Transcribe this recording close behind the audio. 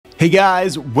Hey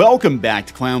guys, welcome back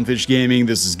to Clownfish Gaming.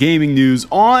 This is gaming news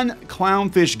on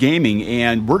Clownfish Gaming,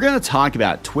 and we're going to talk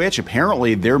about Twitch.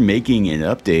 Apparently, they're making an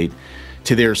update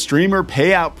to their streamer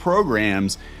payout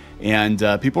programs, and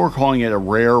people are calling it a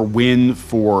rare win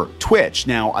for Twitch.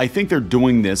 Now, I think they're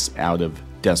doing this out of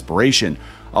desperation.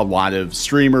 A lot of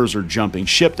streamers are jumping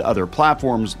ship to other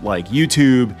platforms like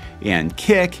YouTube and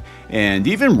Kick and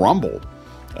even Rumble.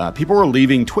 People are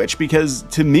leaving Twitch because,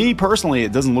 to me personally,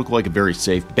 it doesn't look like a very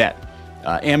safe bet.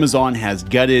 Amazon has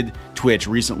gutted Twitch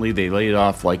recently. They laid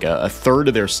off like a third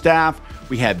of their staff.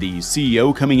 We had the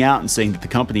CEO coming out and saying that the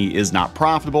company is not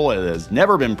profitable. It has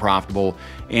never been profitable.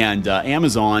 And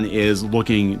Amazon is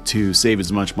looking to save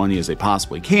as much money as they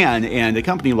possibly can. And a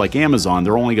company like Amazon,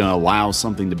 they're only going to allow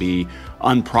something to be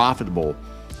unprofitable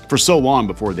for so long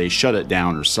before they shut it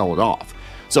down or sell it off.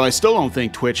 So I still don't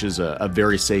think Twitch is a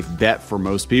very safe bet for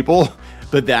most people,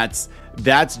 but that's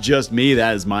just me.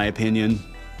 That is my opinion.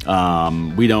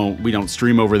 We don't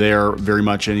stream over there very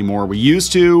much anymore. We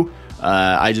used to.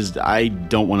 I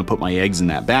don't want to put my eggs in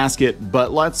that basket.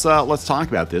 But let's talk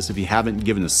about this. If you haven't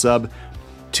given a sub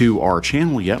to our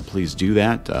channel yet, please do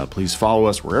that. Please follow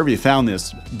us wherever you found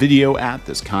this video at,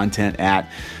 this content at.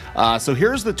 So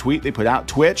here's the tweet they put out.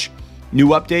 Twitch.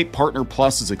 New update, Partner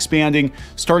Plus is expanding.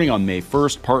 Starting on May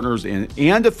 1st, partners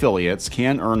and affiliates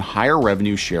can earn higher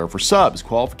revenue share for subs.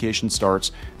 Qualification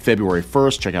starts February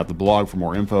 1st. Check out the blog for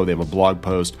more info. They have a blog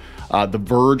post. The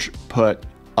Verge put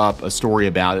up a story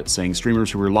about it saying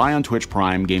streamers who rely on Twitch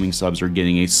Prime gaming subs are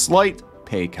getting a slight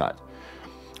pay cut.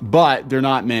 But they're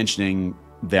not mentioning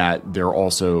that they're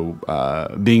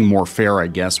also being more fair, I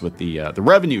guess, with the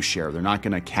revenue share. They're not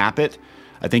going to cap it.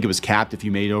 I think it was capped if you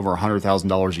made over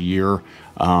 $100,000 a year.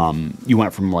 You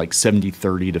went from like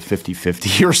 70-30 to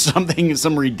 50-50 or something,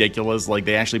 some ridiculous. Like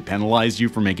they actually penalized you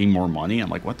for making more money.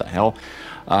 I'm like, what the hell?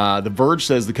 The Verge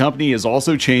says the company is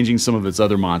also changing some of its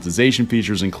other monetization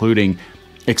features, including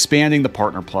expanding the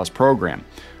Partner Plus program.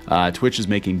 Twitch is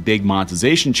making big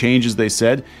monetization changes, they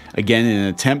said. Again, in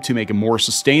an attempt to make a more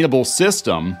sustainable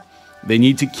system, they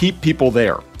need to keep people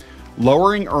there.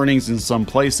 Lowering earnings in some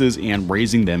places and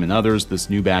raising them in others. This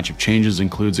new batch of changes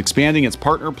includes expanding its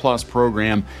Partner Plus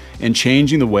program and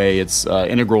changing the way its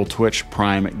integral Twitch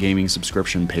Prime gaming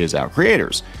subscription pays out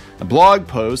creators. A blog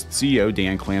post, CEO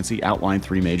Dan Clancy outlined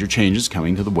 3 major changes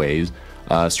coming to the ways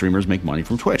streamers make money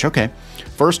from Twitch. Okay.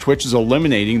 First, Twitch is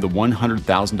eliminating the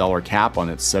 $100,000 cap on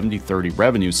its 70-30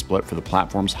 revenue split for the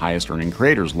platform's highest earning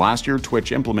creators. Last year,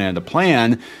 Twitch implemented a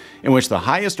plan in which the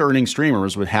highest earning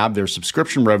streamers would have their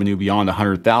subscription revenue beyond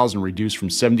 $100,000 reduced from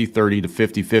 70-30 to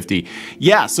 50-50.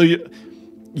 Yeah, so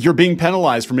you're being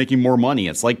penalized for making more money.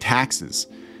 It's like taxes.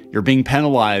 You're being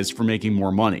penalized for making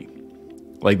more money.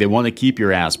 Like they want to keep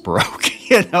your ass broke,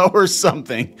 you know, or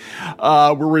something.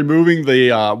 We're removing the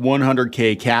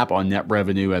 100K cap on net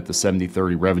revenue at the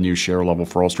 70-30 revenue share level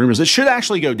for all streamers. It should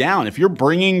actually go down. If you're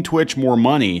bringing Twitch more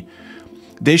money,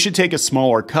 they should take a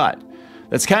smaller cut.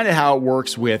 That's kind of how it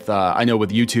works with, I know with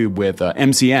YouTube, with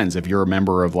MCNs. If you're a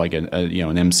member of like an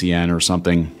MCN or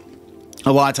something,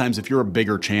 a lot of times if you're a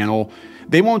bigger channel,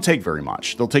 they won't take very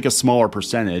much. They'll take a smaller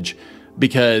percentage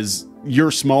because your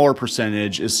smaller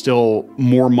percentage is still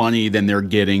more money than they're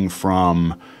getting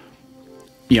from,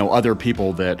 you know, other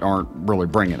people that aren't really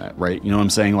bringing it, right? You know what I'm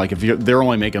saying? Like if they're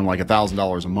only making like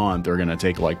 $1,000 a month, they're going to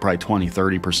take like probably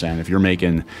 20-30%. If you're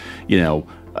making, you know,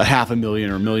 $500,000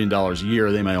 or $1 million a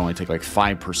year, they might only take like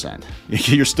 5%.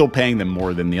 You're still paying them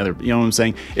more than the other, you know what I'm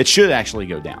saying? It should actually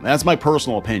go down. That's my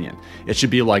personal opinion. It should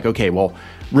be like, okay, well,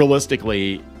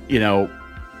 realistically, you know,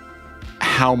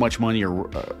 how much money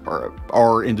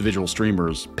are individual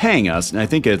streamers paying us? And I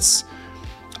think it's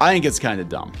kind of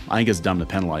dumb. I think it's dumb to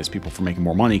penalize people for making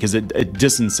more money because it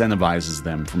disincentivizes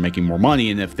them from making more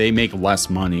money. And if they make less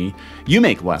money, you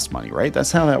make less money, right?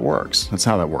 That's how that works. That's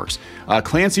how that works.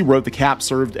 Clancy wrote the cap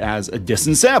served as a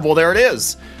disincentive. Well, there it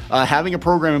is. Having a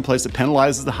program in place that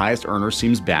penalizes the highest earners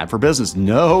seems bad for business.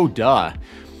 No, duh.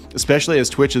 Especially as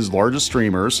Twitch's largest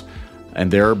streamers and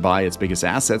thereby its biggest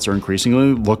assets are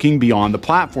increasingly looking beyond the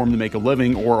platform to make a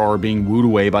living or are being wooed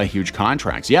away by huge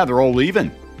contracts. Yeah, they're all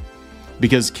leaving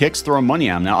because Kick's throwing money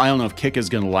at them. Now, I don't know if Kick is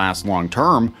going to last long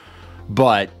term,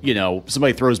 but, you know,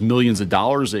 somebody throws millions of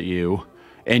dollars at you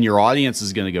and your audience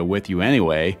is going to go with you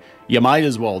anyway, you might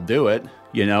as well do it,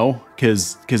 you know,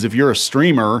 because if you're a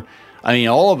streamer, I mean,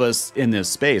 all of us in this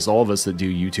space, all of us that do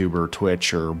YouTube or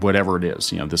Twitch or whatever it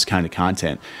is, you know, this kind of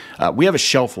content, we have a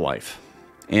shelf life.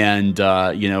 And,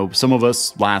 you know, some of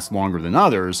us last longer than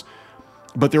others,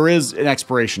 but there is an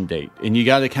expiration date and you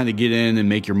got to kind of get in and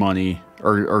make your money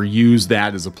or use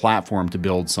that as a platform to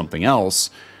build something else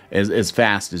as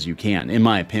fast as you can, in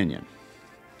my opinion.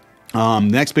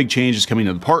 Next big change is coming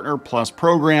to the Partner Plus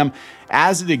program.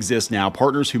 As it exists now,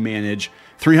 partners who manage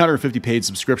 350 paid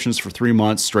subscriptions for 3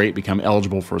 months straight become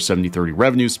eligible for a 70-30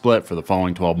 revenue split for the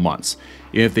following 12 months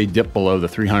if they dip below the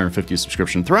 350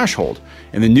 subscription threshold.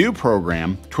 In the new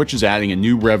program, Twitch is adding a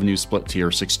new revenue split tier,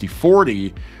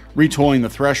 60-40, retooling the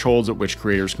thresholds at which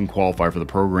creators can qualify for the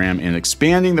program and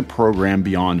expanding the program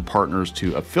beyond partners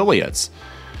to affiliates.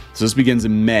 So this begins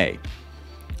in May.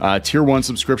 Tier 1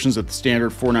 subscriptions at the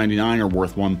standard $4.99 are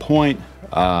worth 1 point.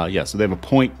 So they have a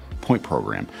point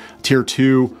program. Tier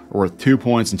 2 are worth 2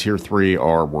 points, and Tier 3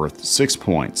 are worth 6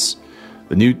 points.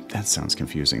 That sounds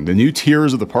confusing. The new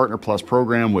tiers of the Partner Plus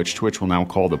program, which Twitch will now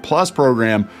call the Plus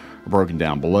program, are broken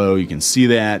down below. You can see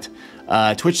that.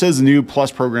 Twitch says the new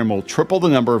Plus program will triple the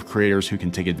number of creators who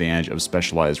can take advantage of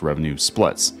specialized revenue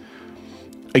splits.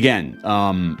 Again,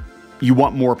 you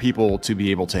want more people to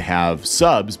be able to have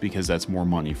subs because that's more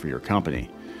money for your company.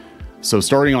 So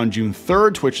starting on June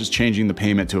 3rd, Twitch is changing the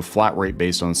payment to a flat rate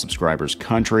based on the subscriber's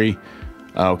country.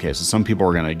 Okay, so some people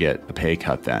are going to get a pay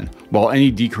cut then. While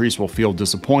any decrease will feel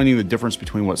disappointing, the difference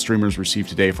between what streamers receive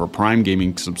today for a Prime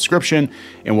Gaming subscription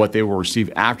and what they will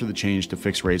receive after the change to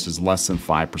fixed rates is less than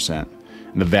 5%.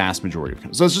 In the vast majority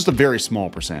of, so it's just a very small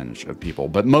percentage of people,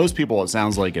 but most people, it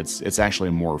sounds like it's actually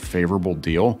a more favorable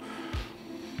deal.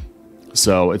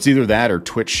 So it's either that or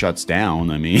Twitch shuts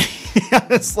down. I mean,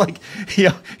 it's like,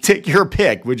 take your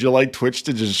pick. Would you like Twitch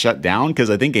to just shut down? Because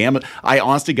I think I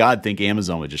honest to God think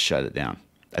Amazon would just shut it down.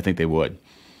 I think they would.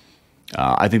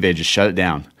 I think they just shut it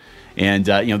down. And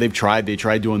they tried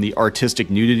doing the artistic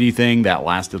nudity thing that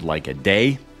lasted like a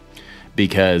day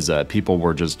because people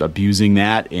were just abusing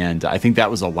that. And I think that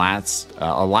was a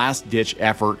last ditch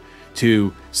effort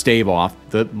to stave off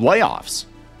the layoffs.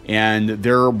 And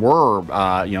there were,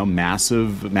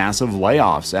 massive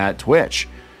layoffs at Twitch,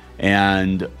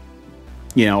 and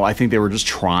I think they were just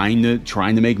trying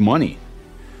to make money.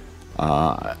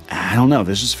 I don't know.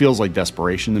 This just feels like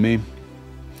desperation to me.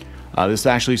 This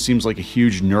actually seems like a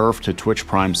huge nerf to Twitch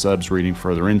Prime subs. Reading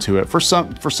further into it, for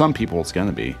some people, it's going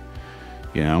to be,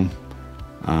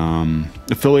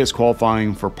 affiliates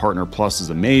qualifying for Partner Plus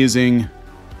is amazing.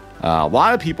 A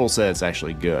lot of people say it's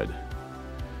actually good.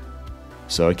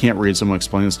 So I can't read. Someone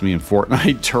explain this to me in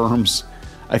Fortnite terms.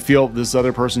 I feel this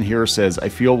other person here says, I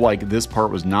feel like this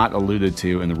part was not alluded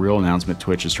to in the real announcement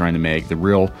Twitch is trying to make. The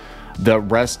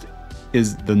rest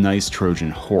is the nice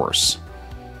Trojan horse.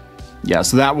 Yeah,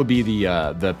 so that would be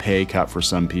the pay cut for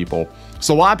some people.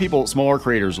 So a lot of people, smaller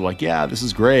creators, are like, yeah, this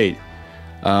is great.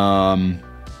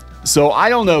 So I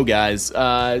don't know, guys.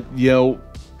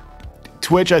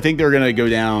 Twitch, I think they're gonna go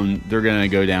down. They're gonna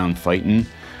go down fighting.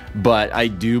 But I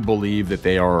do believe that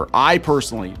they are, I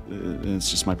personally,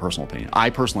 it's just my personal opinion, I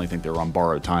personally think they're on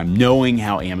borrowed time, knowing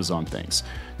how Amazon thinks,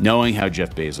 knowing how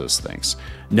Jeff Bezos thinks,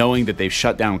 knowing that they've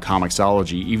shut down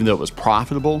Comixology, even though it was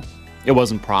profitable, it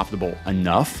wasn't profitable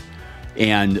enough.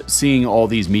 And seeing all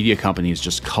these media companies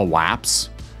just collapse,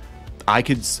 I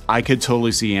could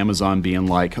totally see Amazon being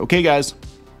like, okay, guys,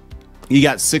 you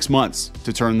got 6 months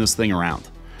to turn this thing around,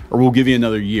 or we'll give you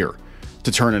another year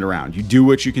to turn it around. You do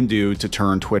what you can do to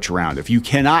turn Twitch around. If you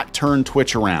cannot turn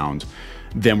Twitch around,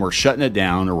 then we're shutting it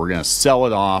down, or we're going to sell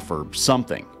it off or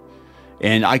something.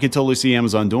 And I could totally see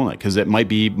Amazon doing it because it might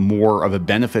be more of a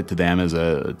benefit to them as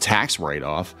a tax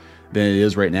write-off than it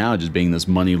is right now, just being this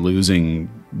money-losing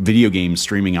video game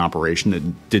streaming operation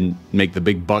that didn't make the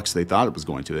big bucks they thought it was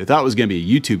going to. They thought it was going to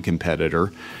be a YouTube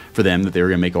competitor for them, that they were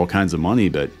going to make all kinds of money,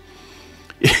 but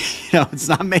it's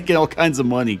not making all kinds of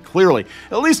money, clearly,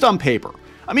 at least on paper.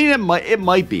 I mean, it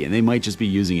might be, and they might just be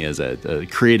using it as a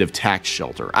creative tax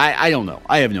shelter. I don't know.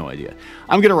 I have no idea.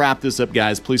 I'm going to wrap this up,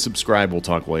 guys. Please subscribe. We'll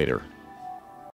talk later.